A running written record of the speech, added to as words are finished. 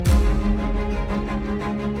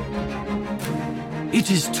It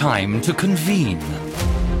is time to convene.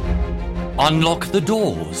 Unlock the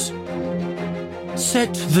doors.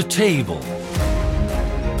 Set the table.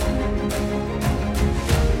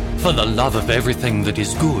 For the love of everything that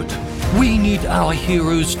is good, we need our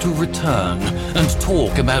heroes to return and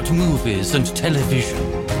talk about movies and television.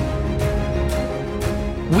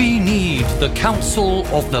 We need the Council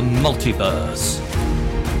of the Multiverse.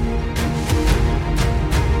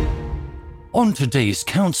 On today's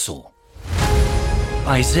council,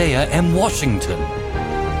 Isaiah M. Washington.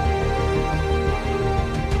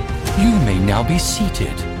 You may now be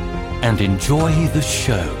seated and enjoy the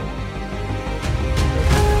show.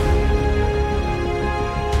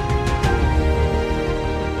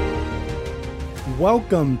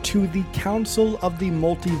 Welcome to the Council of the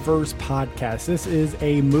Multiverse podcast. This is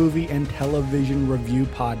a movie and television review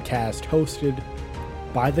podcast hosted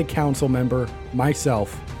by the council member,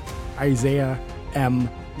 myself, Isaiah M.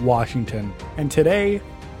 Washington. And today,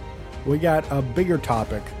 we got a bigger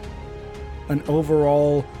topic, an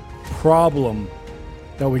overall problem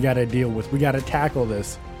that we got to deal with. We got to tackle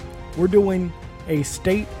this. We're doing a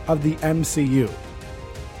state of the MCU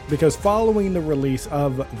because following the release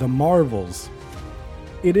of The Marvels,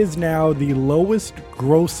 it is now the lowest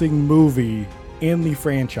grossing movie in the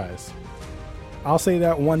franchise. I'll say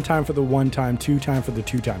that one time for the one time, two time for the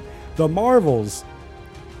two time. The Marvels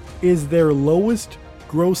is their lowest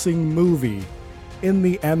grossing movie in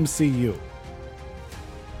the MCU.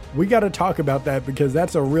 We got to talk about that because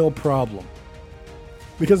that's a real problem.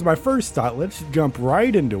 Because my first thought, let's jump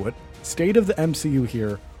right into it. State of the MCU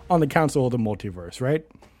here on the Council of the Multiverse, right?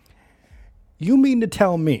 You mean to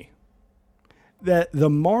tell me that the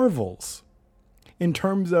Marvels, in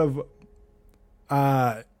terms of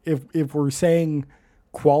if we're saying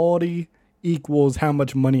quality equals how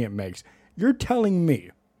much money it makes, you're telling me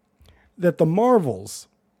that the Marvels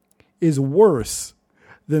is worse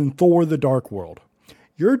than Thor: The Dark World.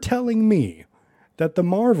 You're telling me that the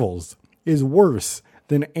Marvels is worse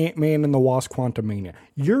than Ant-Man and the Wasp: Quantumania.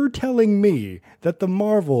 You're telling me that the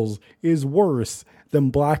Marvels is worse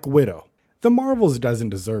than Black Widow. The Marvels doesn't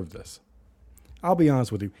deserve this. I'll be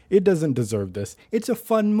honest with you. It doesn't deserve this. It's a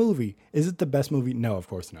fun movie. Is it the best movie? No, of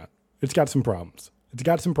course not. It's got some problems.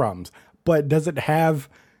 But does it have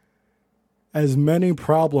as many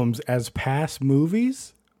problems as past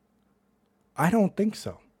movies? I don't think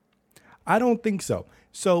so.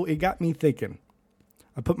 So it got me thinking.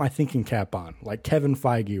 I put my thinking cap on, like Kevin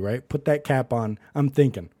Feige, right? Put that cap on. I'm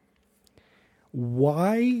thinking,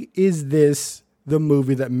 why is this the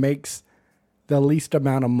movie that makes the least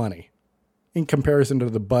amount of money in comparison to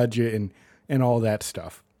the budget and all that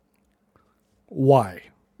stuff? Why?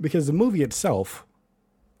 Because the movie itself,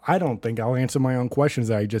 I don't think I'll answer my own questions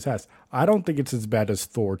that I just asked. I don't think it's as bad as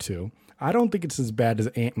Thor 2. I don't think it's as bad as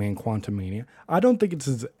Ant-Man Quantumania. I don't think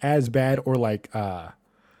it's as bad or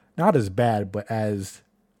not as bad, but as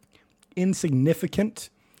insignificant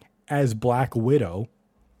as Black Widow.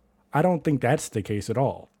 I don't think that's the case at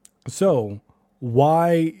all. So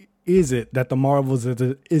why is it that the Marvels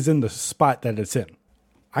is in the spot that it's in?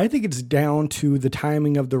 I think it's down to the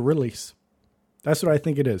timing of the release. That's what I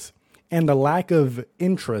think it is. And the lack of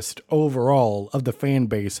interest overall of the fan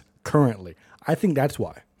base currently. I think that's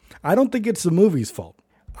why. I don't think it's the movie's fault.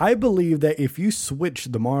 I believe that if you switch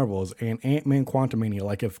the Marvels and Ant-Man Quantumania,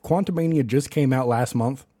 like if Quantumania just came out last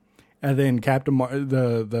month and then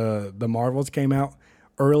the Marvels came out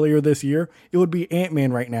earlier this year, it would be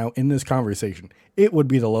Ant-Man right now in this conversation. It would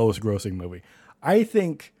be the lowest grossing movie. I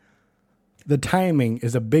think the timing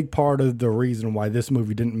is a big part of the reason why this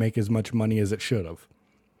movie didn't make as much money as it should have.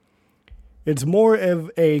 It's more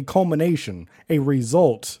of a culmination, a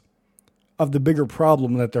result of the bigger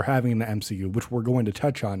problem that they're having in the MCU, which we're going to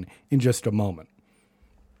touch on in just a moment.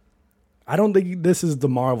 I don't think this is the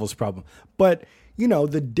Marvel's problem, but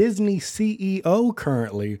the Disney CEO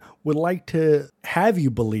currently would like to have you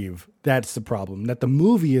believe that's the problem, that the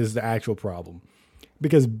movie is the actual problem.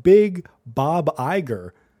 Because big Bob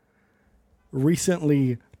Iger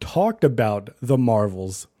recently talked about the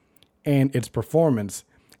Marvels and its performance,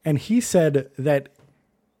 and he said that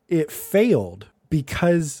it failed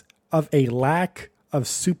because of a lack of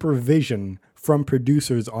supervision from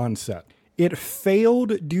producers on set. It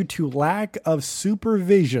failed due to lack of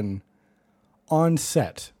supervision on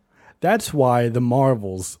set. That's why the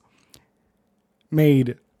Marvels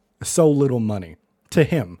made so little money. To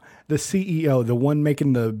him, the CEO, the one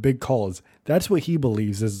making the big calls, that's what he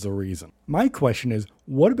believes is the reason. My question is,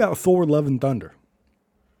 what about Thor: Love and Thunder?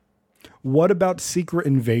 What about Secret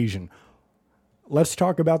Invasion? Let's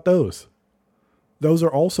talk about those. Those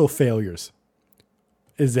are also failures.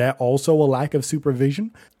 Is that also a lack of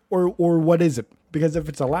supervision? Or what is it? Because if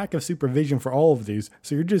it's a lack of supervision for all of these,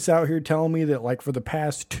 so you're just out here telling me that like for the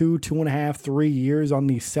past 2.5, 3 years on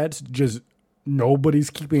these sets, just nobody's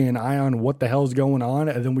keeping an eye on what the hell's going on,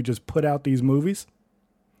 and then we just put out these movies?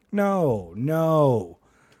 No.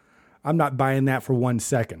 I'm not buying that for 1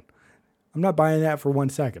 second. I'm not buying that for 1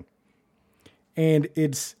 second. And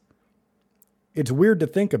it's weird to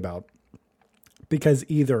think about because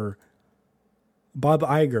either Bob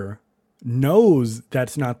Iger knows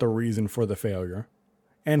that's not the reason for the failure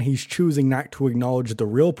and he's choosing not to acknowledge the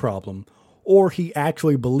real problem, or he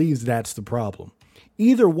actually believes that's the problem.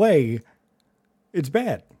 Either way, it's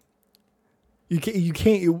bad. You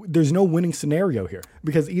can't, there's no winning scenario here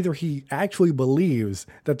because either he actually believes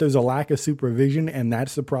that there's a lack of supervision and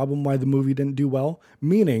that's the problem why the movie didn't do well,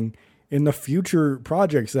 meaning in the future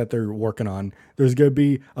projects that they're working on, there's going to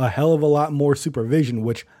be a hell of a lot more supervision,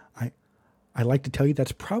 which I like to tell you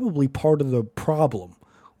that's probably part of the problem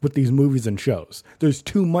with these movies and shows. There's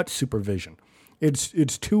too much supervision.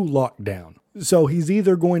 It's too locked down. So he's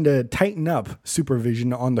either going to tighten up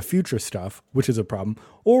supervision on the future stuff, which is a problem,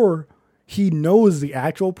 or he knows the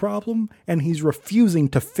actual problem and he's refusing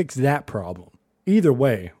to fix that problem. Either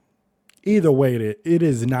way, it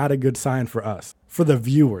is not a good sign for us, for the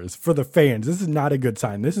viewers, for the fans. This is not a good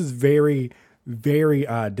sign. This is very, very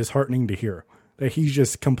disheartening to hear that he's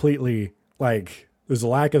just completely like, there's a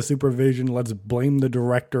lack of supervision. Let's blame the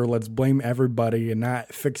director. Let's blame everybody and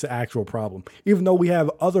not fix the actual problem. Even though we have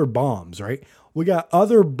other bombs, right? We got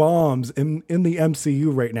other bombs in the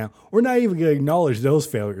MCU right now. We're not even going to acknowledge those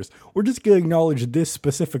failures. We're just going to acknowledge this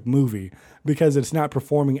specific movie because it's not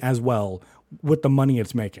performing as well with the money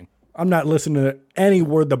it's making. I'm not listening to any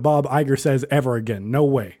word that Bob Iger says ever again. No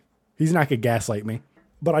way. He's not going to gaslight me.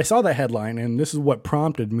 But I saw that headline, and this is what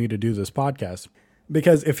prompted me to do this podcast.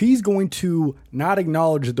 Because if he's going to not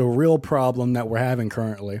acknowledge the real problem that we're having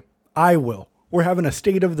currently, I will. We're having a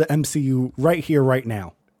state of the MCU right here, right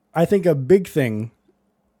now. I think a big thing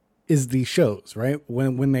is the shows, right?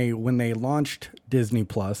 When they launched Disney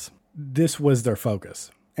Plus, this was their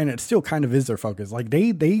focus. And it still kind of is their focus. Like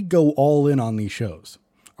they go all in on these shows.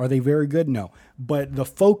 Are they very good? No. But the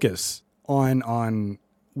focus on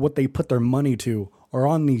what they put their money to are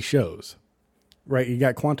on these shows. Right, you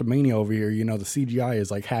got Quantumania over here, the CGI is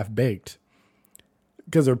like half baked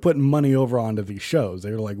because they're putting money over onto these shows.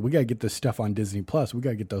 They're like, we got to get this stuff on Disney Plus. We got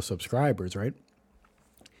to get those subscribers, right?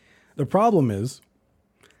 The problem is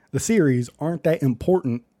the series aren't that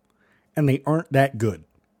important and they aren't that good.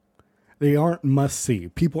 They aren't must see.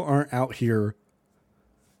 People aren't out here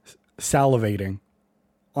salivating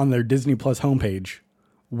on their Disney Plus homepage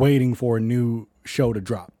waiting for a new show to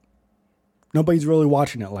drop. Nobody's really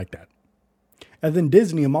watching it like that. And then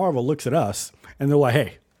Disney and Marvel looks at us and they're like,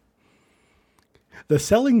 hey, the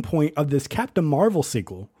selling point of this Captain Marvel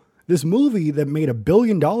sequel, this movie that made $1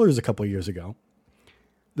 billion a couple of years ago,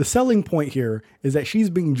 the selling point here is that she's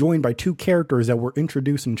being joined by two characters that were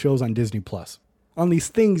introduced in shows on Disney Plus, on these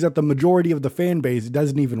things that the majority of the fan base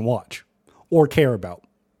doesn't even watch or care about.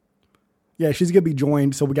 Yeah, she's going to be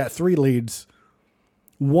joined. So we got 3 leads.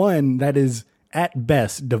 One that is at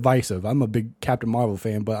best divisive. I'm a big Captain Marvel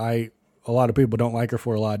fan, but a lot of people don't like her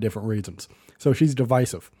for a lot of different reasons. So she's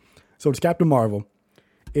divisive. So it's Captain Marvel.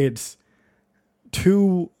 It's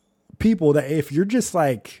 2 people that if you're just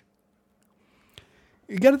like,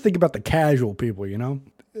 you got to think about the casual people,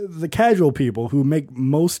 the casual people who make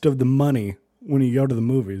most of the money when you go to the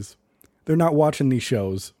movies. They're not watching these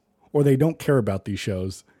shows or they don't care about these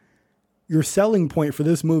shows. Your selling point for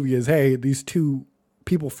this movie is, hey, these 2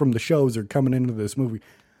 people from the shows are coming into this movie.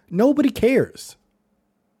 Nobody cares.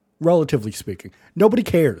 Relatively speaking, nobody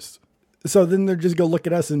cares. So then they're just going to look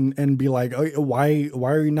at us and be like, oh, why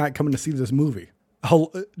are you not coming to see this movie?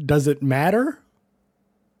 Does it matter?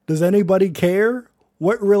 Does anybody care?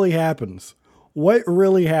 What really happens? What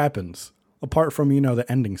really happens apart from, the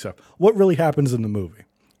ending stuff? What really happens in the movie?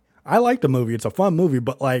 I like the movie. It's a fun movie,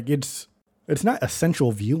 but like it's not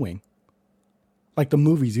essential viewing like the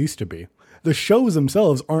movies used to be. The shows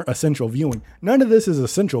themselves aren't essential viewing. None of this is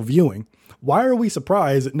essential viewing. Why are we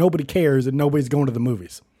surprised that nobody cares and nobody's going to the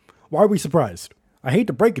movies? Why are we surprised? I hate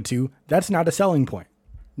to break it to you, that's not a selling point.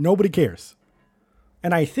 Nobody cares.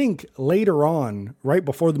 And I think later on, right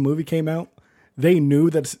before the movie came out, they knew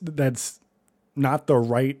that's not the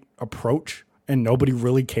right approach and nobody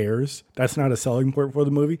really cares. That's not a selling point for the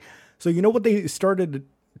movie. So you know what they started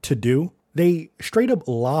to do? They straight up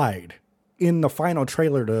lied in the final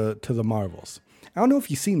trailer to the Marvels. I don't know if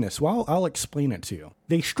you've seen this. Well, I'll explain it to you.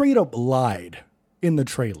 They straight up lied in the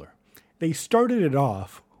trailer. They started it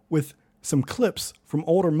off with some clips from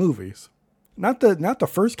older movies Not the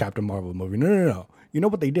first Captain Marvel movie. No. You know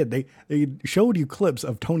what they did? They showed you clips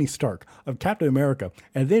of Tony Stark, of Captain America,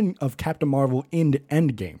 and then of Captain Marvel in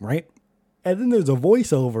Endgame, right? And then there's a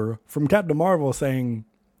voiceover from Captain Marvel saying,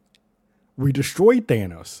 "We destroyed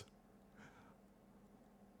Thanos,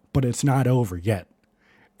 but it's not over yet."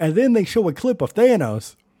 And then they show a clip of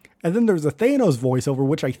Thanos, and then there's a Thanos voiceover,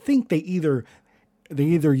 which I think they either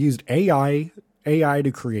used AI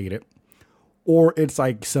to create it, or it's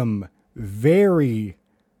like some very,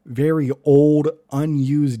 very old,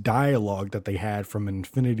 unused dialogue that they had from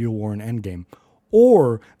Infinity War and Endgame,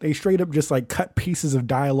 or they straight up just like cut pieces of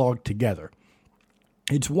dialogue together.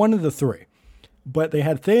 It's one of the three. But they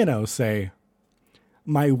had Thanos say,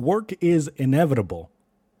 "My work is inevitable.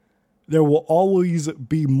 There will always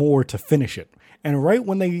be more to finish it." And right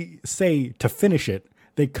when they say to finish it,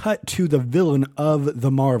 they cut to the villain of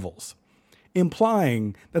the Marvels,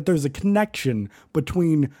 implying that there's a connection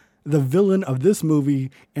between the villain of this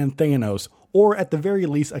movie and Thanos, or at the very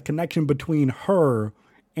least, a connection between her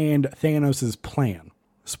and Thanos' plan.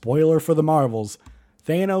 Spoiler for the Marvels,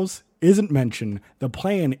 Thanos isn't mentioned. The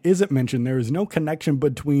plan isn't mentioned. There is no connection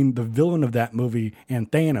between the villain of that movie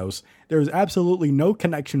and Thanos. There is absolutely no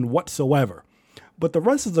connection whatsoever. But the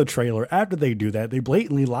rest of the trailer, after they do that, they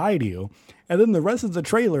blatantly lie to you. And then the rest of the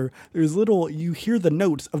trailer, you hear the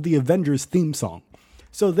notes of the Avengers theme song.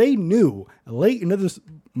 So they knew late into this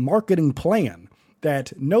marketing plan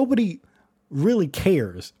that nobody really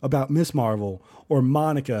cares about Miss Marvel or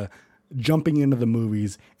Monica jumping into the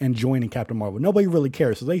movies and joining Captain Marvel. Nobody really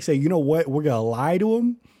cares. So they say, you know what? We're going to lie to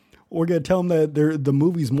them. We're going to tell them that the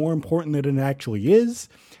movie's more important than it actually is.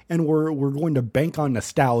 And we're going to bank on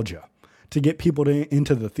nostalgia to get people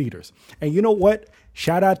into the theaters. And you know what?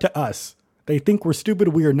 Shout out to us. They think we're stupid.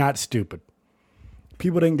 We are not stupid.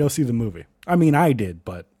 People didn't go see the movie. I mean, I did,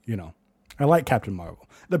 but, I like Captain Marvel.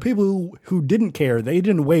 The people who didn't care, they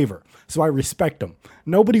didn't waver. So I respect them.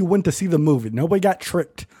 Nobody went to see the movie. Nobody got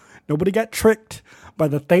tricked. Nobody got tricked by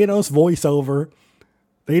the Thanos voiceover.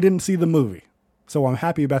 They didn't see the movie. So I'm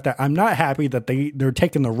happy about that. I'm not happy that they're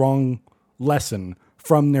taking the wrong lesson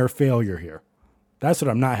from their failure here. That's what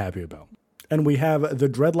I'm not happy about. And we have the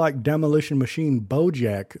Dreadlock Demolition Machine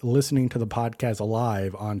Bojack listening to the podcast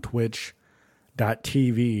live on twitch.tv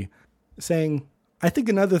saying, "I think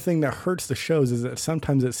another thing that hurts the shows is that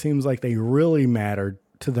sometimes it seems like they really matter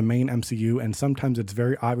to the main MCU, and sometimes it's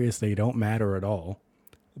very obvious they don't matter at all.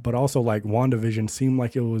 But also, like, WandaVision seemed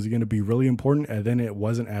like it was going to be really important, and then it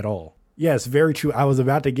wasn't at all." Yes, very true. I was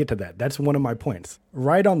about to get to that. That's one of my points.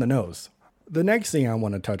 Right on the nose. The next thing I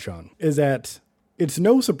want to touch on is that it's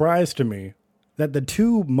no surprise to me that the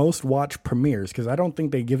two most watched premieres, because I don't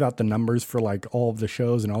think they give out the numbers for like all of the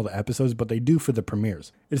shows and all the episodes, but they do for the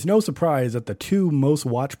premieres. It's no surprise that the two most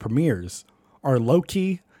watched premieres are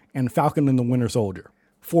Loki and Falcon and the Winter Soldier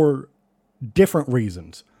for different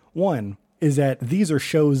reasons. One is that these are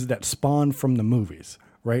shows that spawn from the movies,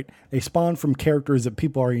 right? They spawn from characters that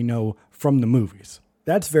people already know from the movies.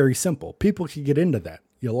 That's very simple. People can get into that.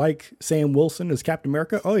 You like Sam Wilson as Captain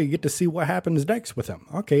America? Oh, you get to see what happens next with him.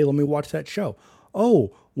 Okay, let me watch that show.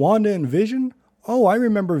 Oh, Wanda and Vision? Oh, I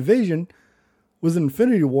remember Vision was in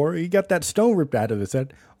Infinity War. He got that stone ripped out of his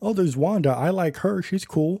head. Oh, there's Wanda. I like her. She's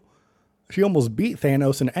cool. She almost beat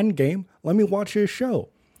Thanos in Endgame. Let me watch his show.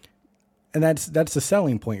 And that's the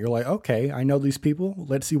selling point. You're like, okay, I know these people.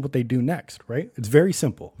 Let's see what they do next, right? It's very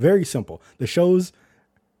simple. Very simple. The shows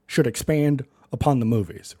should expand upon the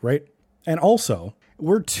movies, right? And also,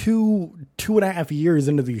 we're two and a half years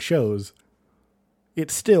into these shows.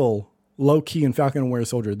 It's still Loki and Falcon and Winter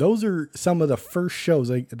Soldier. Those are some of the first shows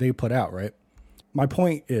they put out, right? My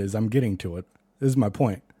point is, I'm getting to it. This is my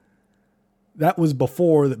point. That was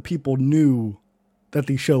before that people knew that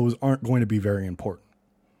these shows aren't going to be very important.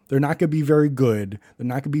 They're not going to be very good. They're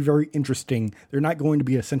not going to be very interesting. They're not going to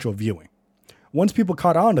be essential viewing. Once people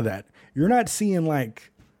caught on to that, you're not seeing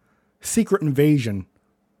like Secret Invasion.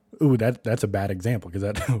 Ooh, that's a bad example because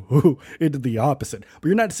it did the opposite. But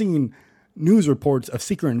you're not seeing news reports of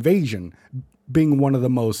Secret Invasion being one of the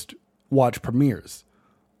most watched premieres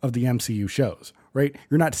of the MCU shows, right?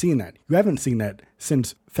 You're not seeing that. You haven't seen that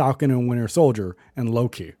since Falcon and Winter Soldier and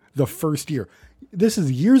Loki, the first year. This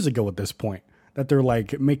is years ago at this point that they're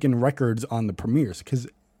like making records on the premieres because,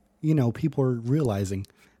 people are realizing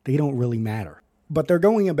they don't really matter. But they're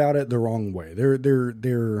going about it the wrong way.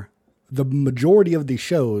 The majority of these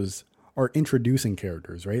shows are introducing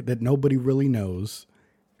characters, right? That nobody really knows.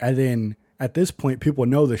 And then at this point, people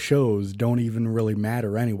know the shows don't even really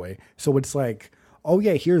matter anyway. So it's like, oh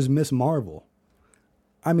yeah, here's Miss Marvel.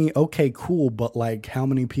 I mean, okay, cool. But like, how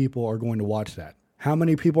many people are going to watch that? How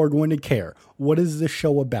many people are going to care? What is this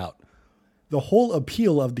show about? the whole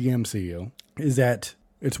appeal of the MCU is that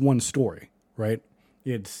it's one story, right?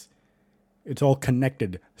 It's all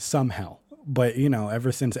connected somehow. But,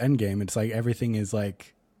 ever since Endgame, it's like everything is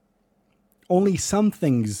like only some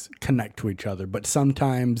things connect to each other, but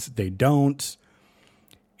sometimes they don't.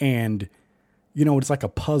 And, it's like a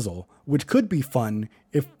puzzle, which could be fun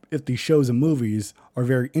if these shows and movies are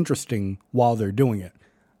very interesting while they're doing it.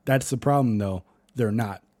 That's the problem, though. They're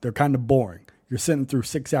not. They're kind of boring. You're sitting through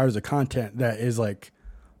 6 hours of content that is like,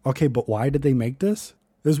 okay, but why did they make this?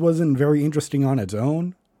 This wasn't very interesting on its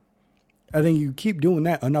own. I think you keep doing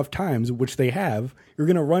that enough times, which they have, you're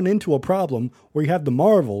going to run into a problem where you have the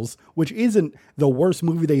Marvels, which isn't the worst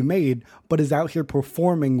movie they made, but is out here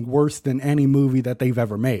performing worse than any movie that they've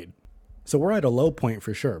ever made. So we're at a low point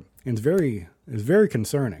for sure. And it's very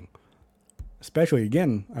concerning. Especially,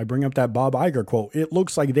 again, I bring up that Bob Iger quote. It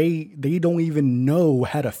looks like they don't even know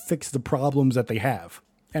how to fix the problems that they have.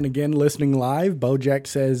 And again, listening live, Bojack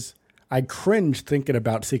says, I cringe thinking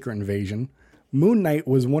about Secret Invasion. Moon Knight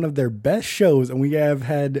was one of their best shows, and we have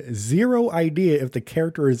had zero idea if the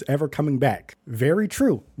character is ever coming back. Very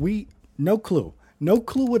true. No clue. No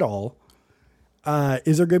clue at all.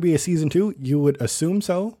 Is there going to be a season 2? You would assume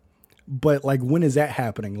so. But like, when is that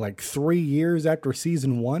happening? Like 3 years after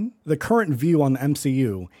season 1? The current view on the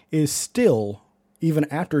MCU is still, even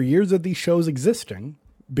after years of these shows existing,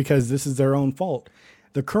 because this is their own fault,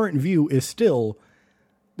 the current view is still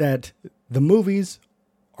that the movies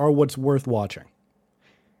are what's worth watching.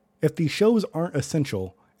 If these shows aren't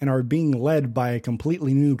essential and are being led by a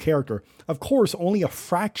completely new character, of course, only a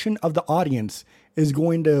fraction of the audience is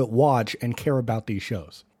going to watch and care about these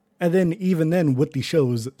shows. And then even then with the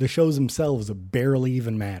shows themselves barely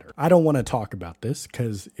even matter. I don't want to talk about this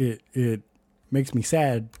because it makes me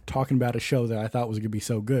sad talking about a show that I thought was going to be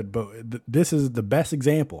so good. But this is the best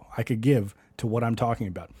example I could give to what I'm talking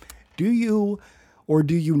about. Do you or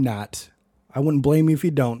do you not, I wouldn't blame you if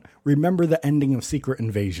you don't, remember the ending of Secret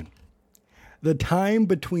Invasion? The time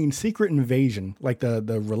between Secret Invasion, like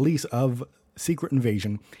the release of Secret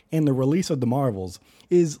Invasion and the release of the Marvels,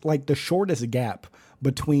 is like the shortest gap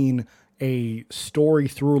between a story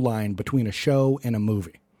through line between a show and a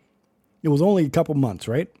movie. It was only a couple months,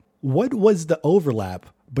 right? What was the overlap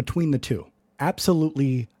between the two?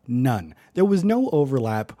 Absolutely none. There was no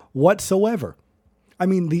overlap whatsoever. I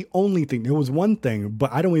mean, the only thing, there was one thing,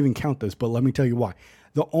 but I don't even count this, but let me tell you why.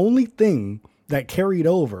 The only thing that carried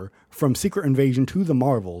over from Secret Invasion to the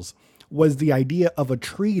Marvels was the idea of a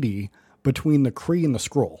treaty between the Kree and the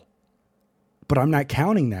Skrull. But I'm not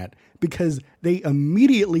counting that because they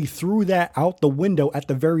immediately threw that out the window at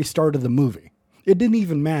the very start of the movie. It didn't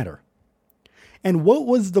even matter. And what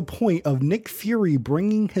was the point of Nick Fury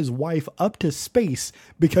bringing his wife up to space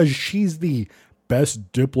because she's the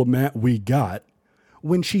best diplomat we got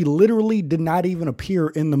when she literally did not even appear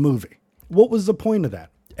in the movie? What was the point of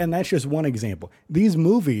that? And that's just one example. These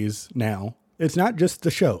movies now, it's not just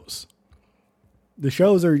the shows. The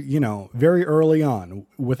shows are, very early on.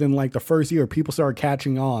 Within like the first year, people start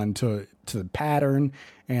catching on to the pattern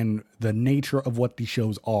and the nature of what these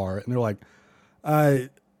shows are. And they're like,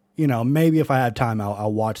 maybe if I have time,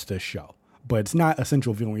 I'll watch this show. But it's not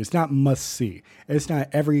essential viewing. It's not must see. It's not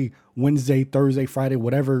every Wednesday, Thursday, Friday,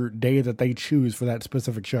 whatever day that they choose for that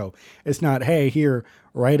specific show. It's not, hey, here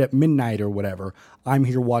right at midnight or whatever, I'm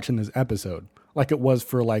here watching this episode. Like it was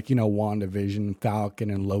for WandaVision,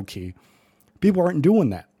 Falcon, and Loki. People aren't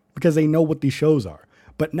doing that because they know what these shows are.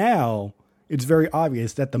 But now it's very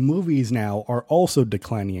obvious that the movies now are also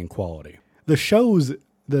declining in quality. The shows,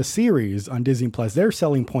 the series on Disney Plus, their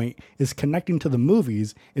selling point is connecting to the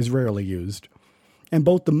movies is rarely used. And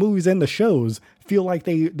both the movies and the shows feel like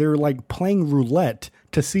they're like playing roulette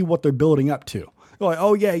to see what they're building up to. They're like,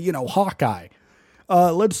 oh yeah, Hawkeye.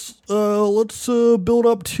 Let's build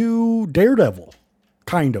up to Daredevil,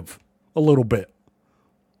 kind of, a little bit.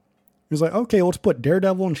 He's like, okay, let's put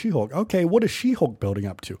Daredevil and She-Hulk. Okay, what is She-Hulk building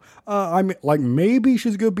up to? I mean, like maybe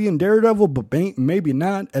she's gonna be in Daredevil, but maybe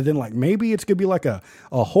not. And then like maybe it's gonna be like a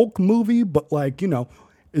Hulk movie, but like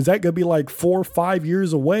is that gonna be like 4 or 5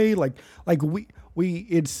 years away? Like we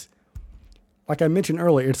it's like I mentioned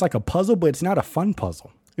earlier, it's like a puzzle, but it's not a fun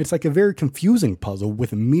puzzle. It's like a very confusing puzzle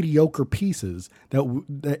with mediocre pieces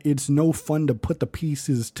that it's no fun to put the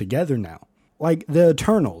pieces together now. Like the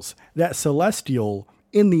Eternals, that Celestial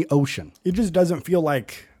in the ocean. It just doesn't feel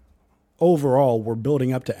like overall we're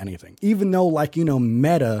building up to anything. Even though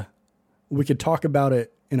meta, we could talk about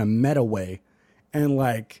it in a meta way. And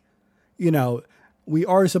we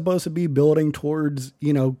are supposed to be building towards,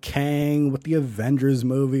 Kang with the Avengers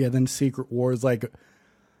movie and then Secret Wars. Like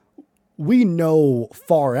we know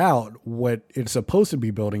far out what it's supposed to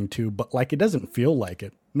be building to, but like it doesn't feel like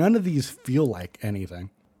it. None of these feel like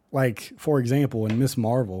anything. Like, for example, in Miss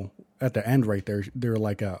Marvel, at the end right there, they're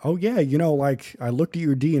like, oh yeah, you know, like I looked at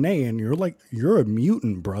your DNA and you're a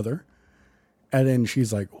mutant, brother. And then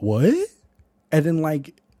she's like, what? And then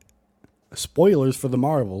like, spoilers for the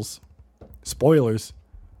Marvels, spoilers,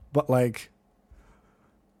 but like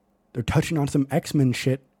they're touching on some X-Men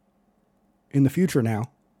shit in the future now,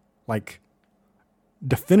 like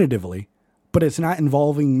definitively, but it's not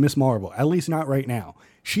involving Miss Marvel, at least not right now.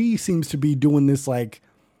 She seems to be doing this like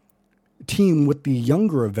team with the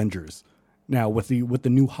younger Avengers now, with the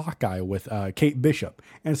new Hawkeye with Kate Bishop.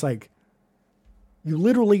 And it's like, you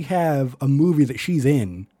literally have a movie that she's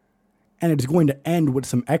in and it's going to end with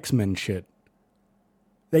some X-Men shit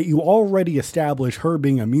that you already established her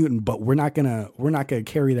being a mutant, but we're not gonna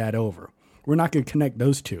carry that over. We're not gonna connect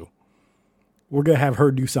those two. We're gonna have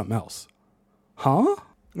her do something else. Huh?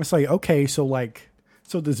 It's like, okay, so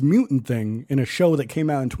this mutant thing in a show that came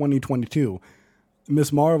out in 2022,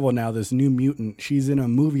 Miss Marvel now, this new mutant, she's in a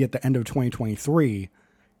movie at the end of 2023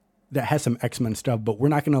 that has some X-Men stuff, but we're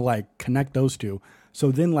not gonna like connect those two.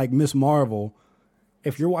 So then like Miss Marvel,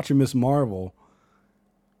 if you're watching Miss Marvel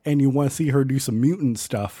and you want to see her do some mutant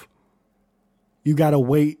stuff, you got to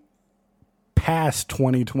wait past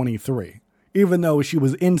 2023, even though she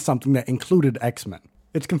was in something that included X-Men.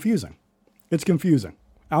 It's confusing. It's confusing.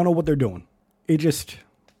 I don't know what they're doing. It just,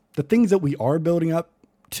 the things that we are building up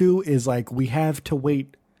to is like, we have to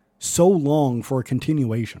wait so long for a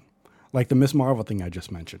continuation. Like the Miss Marvel thing I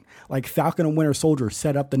just mentioned. Like Falcon and Winter Soldier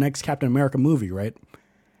set up the next Captain America movie, right?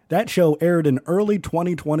 That show aired in early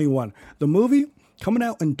 2021. The movie coming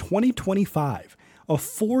out in 2025. A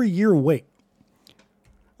 4-year wait.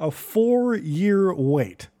 A 4-year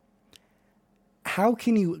wait. How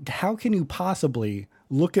can you possibly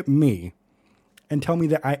look at me and tell me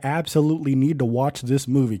that I absolutely need to watch this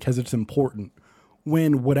movie because it's important,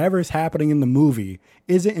 when whatever's happening in the movie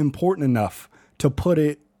isn't important enough to put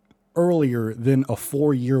it earlier than a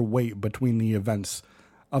 4-year wait between the events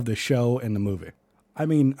of the show and the movie? I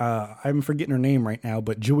mean, I'm forgetting her name right now,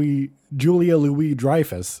 but Julia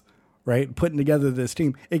Louis-Dreyfus, right? Putting together this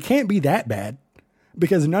team. It can't be that bad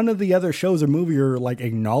because none of the other shows or movie are like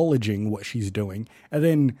acknowledging what she's doing. And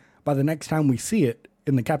then by the next time we see it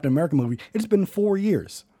in the Captain America movie, it's been 4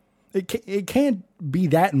 years. It can't be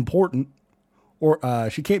that important, or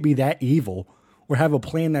she can't be that evil, or have a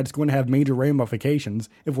plan that's going to have major ramifications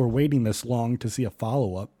if we're waiting this long to see a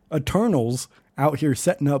follow-up. Eternals out here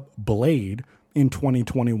setting up Blade in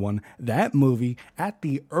 2021. That movie, at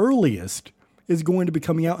the earliest, is going to be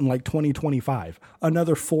coming out in like 2025.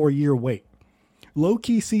 Another 4-year wait.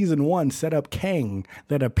 Loki Season 1 set up Kang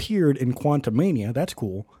that appeared in Quantumania. That's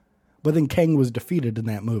cool. But then Kang was defeated in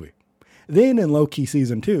that movie. Then in Loki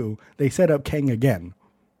Season 2, they set up Kang again.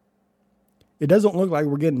 It doesn't look like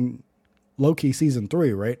we're getting Loki Season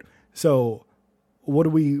 3, right? So what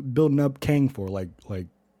are we building up Kang for? Like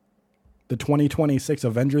the 2026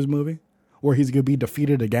 Avengers movie, where he's going to be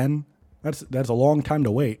defeated again? That's a long time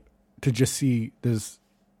to wait to just see this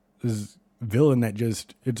villain that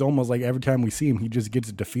just, it's almost like every time we see him, he just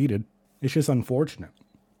gets defeated. It's just unfortunate.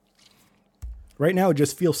 Right now, it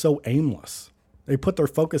just feels so aimless. They put their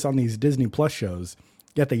focus on these Disney Plus shows,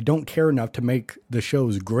 yet they don't care enough to make the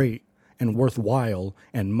shows great and worthwhile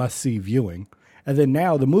and must-see viewing. And then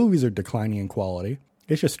now the movies are declining in quality.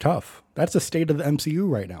 It's just tough. That's the state of the MCU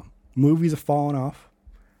right now. Movies are falling off.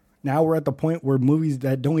 Now we're at the point where movies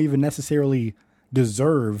that don't even necessarily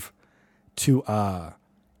deserve to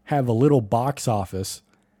have a little box office,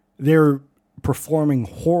 they're performing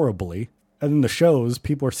horribly. And then the shows,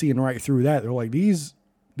 people are seeing right through that. They're like, these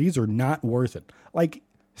are not worth it. Like,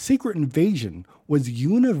 Secret Invasion was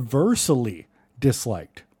universally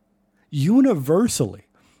disliked. Universally.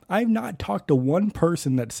 I've not talked to one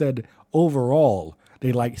person that said overall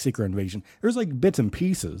they like Secret Invasion. There's like bits and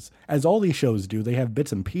pieces, as all these shows do. They have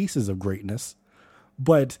bits and pieces of greatness,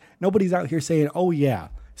 but nobody's out here saying, oh yeah,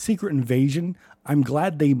 Secret Invasion, I'm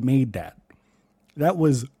glad they made that. That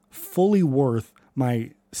was fully worth my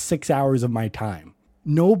 6 hours of my time.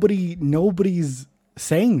 Nobody's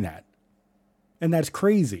saying that. And that's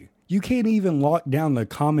crazy. You can't even lock down the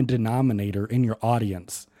common denominator in your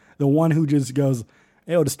audience. The one who just goes,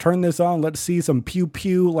 hey, just turn this on. Let's see some pew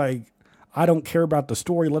pew. Like, I don't care about the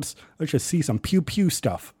story. Let's just see some pew pew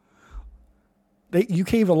stuff. You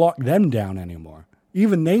can't even lock them down anymore.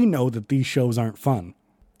 Even they know that these shows aren't fun.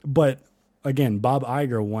 But again, Bob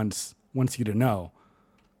Iger wants you to know,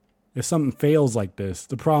 if something fails like this,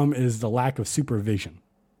 the problem is the lack of supervision.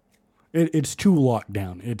 It's too locked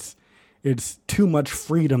down. It's too much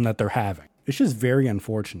freedom that they're having. It's just very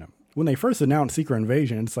unfortunate. When they first announced Secret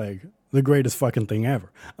Invasion, it's like the greatest fucking thing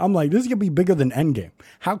ever. I'm like, this is going to be bigger than Endgame.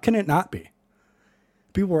 How can it not be?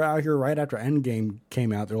 People were out here right after Endgame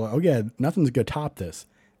came out. They're like, oh yeah, nothing's going to top this.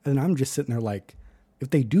 And I'm just sitting there like, if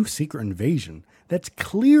they do Secret Invasion, that's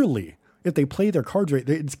clearly, if they play their cards right,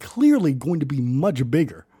 it's clearly going to be much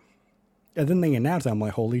bigger. And then they announce it. I'm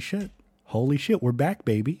like, holy shit, we're back,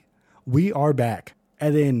 baby. We are back.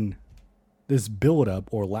 And then this build-up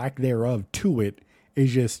or lack thereof to it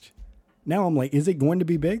is just, now I'm like, is it going to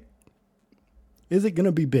be big? Is it going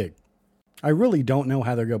to be big? I really don't know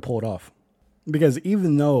how they're going to pull it off. Because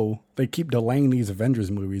even though they keep delaying these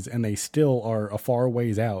Avengers movies and they still are a far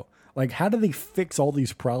ways out, like, how do they fix all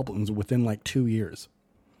these problems within like 2 years?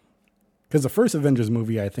 Because the first Avengers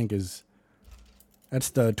movie, I think, that's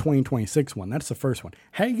the 2026 one. That's the first one.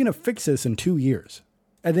 How are you going to fix this in 2 years?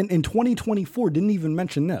 And then in 2024, didn't even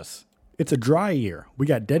mention this. It's a dry year. We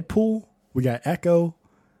got Deadpool, we got Echo,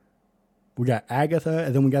 we got Agatha,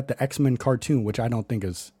 and then we got the X-Men cartoon, which I don't think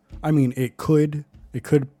is, I mean, it could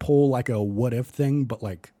pull like a what if thing, but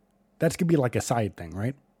like, that's going to be like a side thing,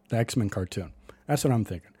 right? The X-Men cartoon. That's what I'm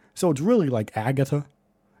thinking. So it's really like Agatha,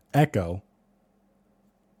 Echo,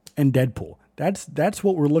 and Deadpool. That's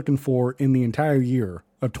what we're looking for in the entire year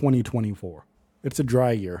of 2024. It's a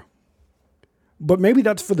dry year. But maybe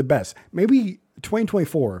that's for the best. Maybe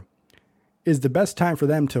 2024 is the best time for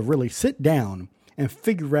them to really sit down and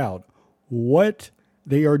figure out what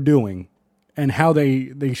they are doing and how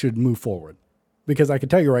they should move forward. Because I can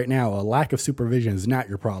tell you right now, a lack of supervision is not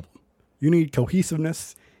your problem. You need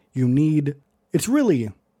cohesiveness. It's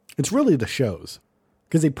really the shows.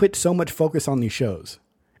 Because they put so much focus on these shows.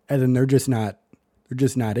 And then they're just not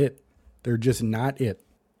it. They're just not it.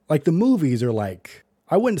 Like the movies are like,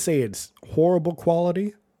 I wouldn't say it's horrible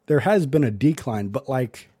quality. There has been a decline, but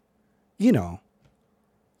like, you know,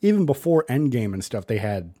 even before Endgame and stuff, they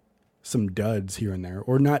had some duds here and there.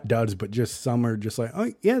 Or not duds, but just some are just like,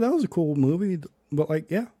 oh yeah, that was a cool movie. But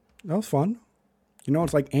like, yeah, that was fun. You know,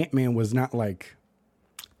 it's like Ant-Man was not like,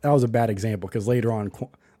 that was a bad example because later on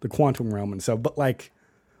the quantum realm and stuff. But like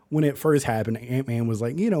when it first happened, Ant-Man was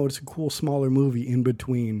like, you know, it's a cool smaller movie in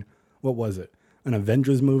between, what was it? An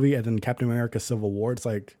Avengers movie and then Captain America Civil War. It's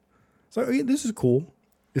like, yeah, this is cool.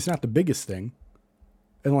 It's not the biggest thing.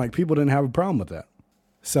 And like people didn't have a problem with that.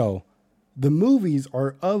 So the movies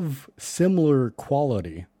are of similar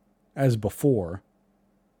quality as before,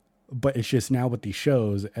 but it's just now with these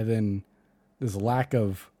shows and then this lack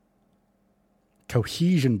of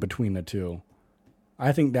cohesion between the two.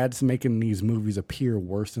 I think that's making these movies appear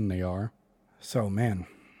worse than they are. So man,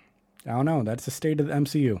 I don't know. That's the state of the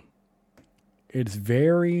MCU. It's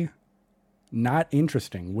very not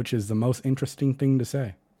interesting, which is the most interesting thing to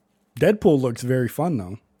say. Deadpool looks very fun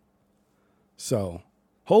though. So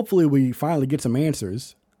hopefully we finally get some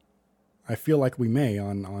answers. I feel like we may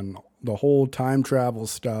on the whole time travel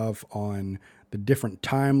stuff, on the different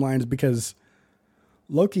timelines, because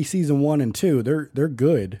Loki season 1 and 2, they're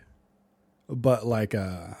good, but like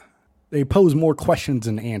they pose more questions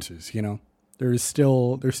than answers, you know? There's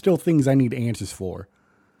still things I need answers for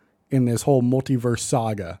in this whole multiverse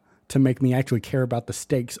saga to make me actually care about the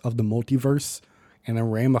stakes of the multiverse and the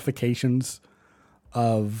ramifications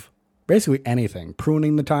of basically anything.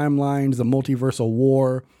 Pruning the timelines, the multiversal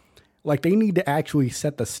war. Like they need to actually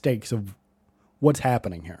set the stakes of what's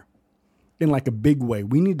happening here in like a big way.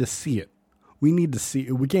 We need to see it. We need to see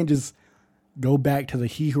it. We can't just go back to the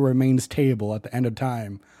He Who Remains table at the end of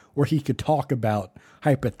time where he could talk about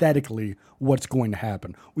hypothetically what's going to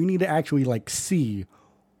happen. We need to actually like see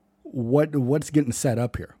what's getting set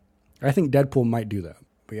up here. I think Deadpool might do that.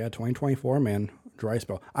 But yeah, 2024, man, dry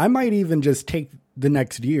spell. I might even just take the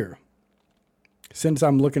next year. Since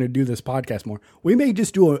I'm looking to do this podcast more, we may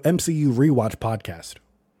just do an MCU rewatch podcast.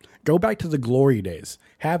 Go back to the glory days.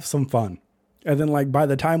 Have some fun. And then like by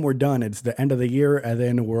the time we're done, it's the end of the year and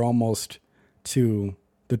then we're almost to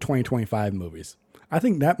the 2025 movies. I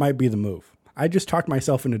think that might be the move. I just talked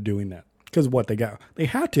myself into doing that. Because what they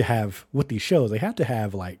have to have with these shows, they have to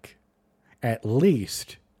have like at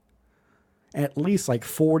least like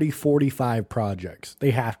 40, 45 projects.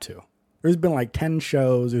 They have to. There's been like 10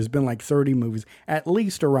 shows. There's been like 30 movies, at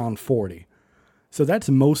least around 40. So that's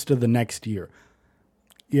most of the next year.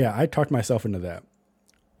 Yeah, I talked myself into that.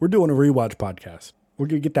 We're doing a rewatch podcast. We're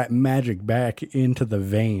going to get that magic back into the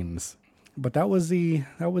veins. But that was the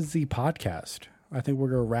podcast. I think we're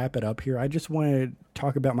going to wrap it up here. I just want to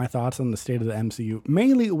talk about my thoughts on the state of the MCU.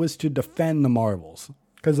 Mainly it was to defend the Marvels.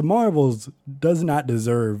 Because the Marvels does not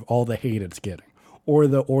deserve all the hate it's getting. Or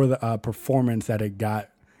the performance that it got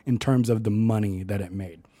in terms of the money that it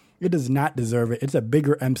made. It does not deserve it. It's a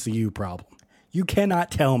bigger MCU problem. You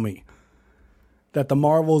cannot tell me that The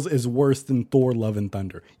Marvels is worse than Thor: Love and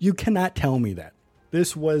Thunder. You cannot tell me that.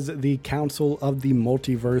 This was the Council of the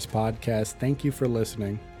Multiverse podcast. Thank you for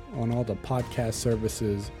listening on all the podcast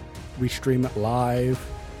services. We stream it live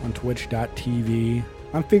on twitch.tv.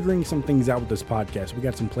 I'm figuring some things out with this podcast. We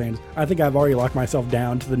got some plans. I think I've already locked myself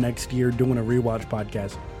down to the next year doing a rewatch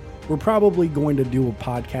podcast. We're probably going to do a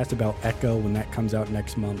podcast about Echo when that comes out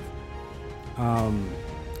next month.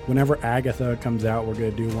 Whenever Agatha comes out, we're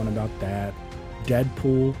going to do one about that.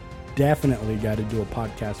 Deadpool, definitely got to do a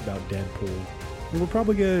podcast about Deadpool. And we're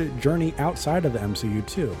probably going to journey outside of the MCU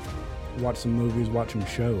too. Watch some movies, watch some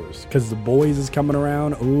shows. Because The Boys is coming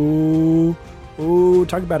around. Ooh,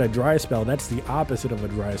 talk about a dry spell. That's the opposite of a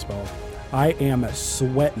dry spell. I am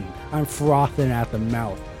sweating. I'm frothing at the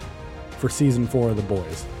mouth for season 4 of The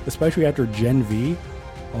Boys. Especially after Gen V.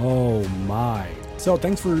 Oh my. So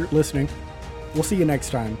thanks for listening. We'll see you next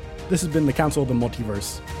time. This has been the Council of the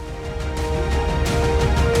Multiverse.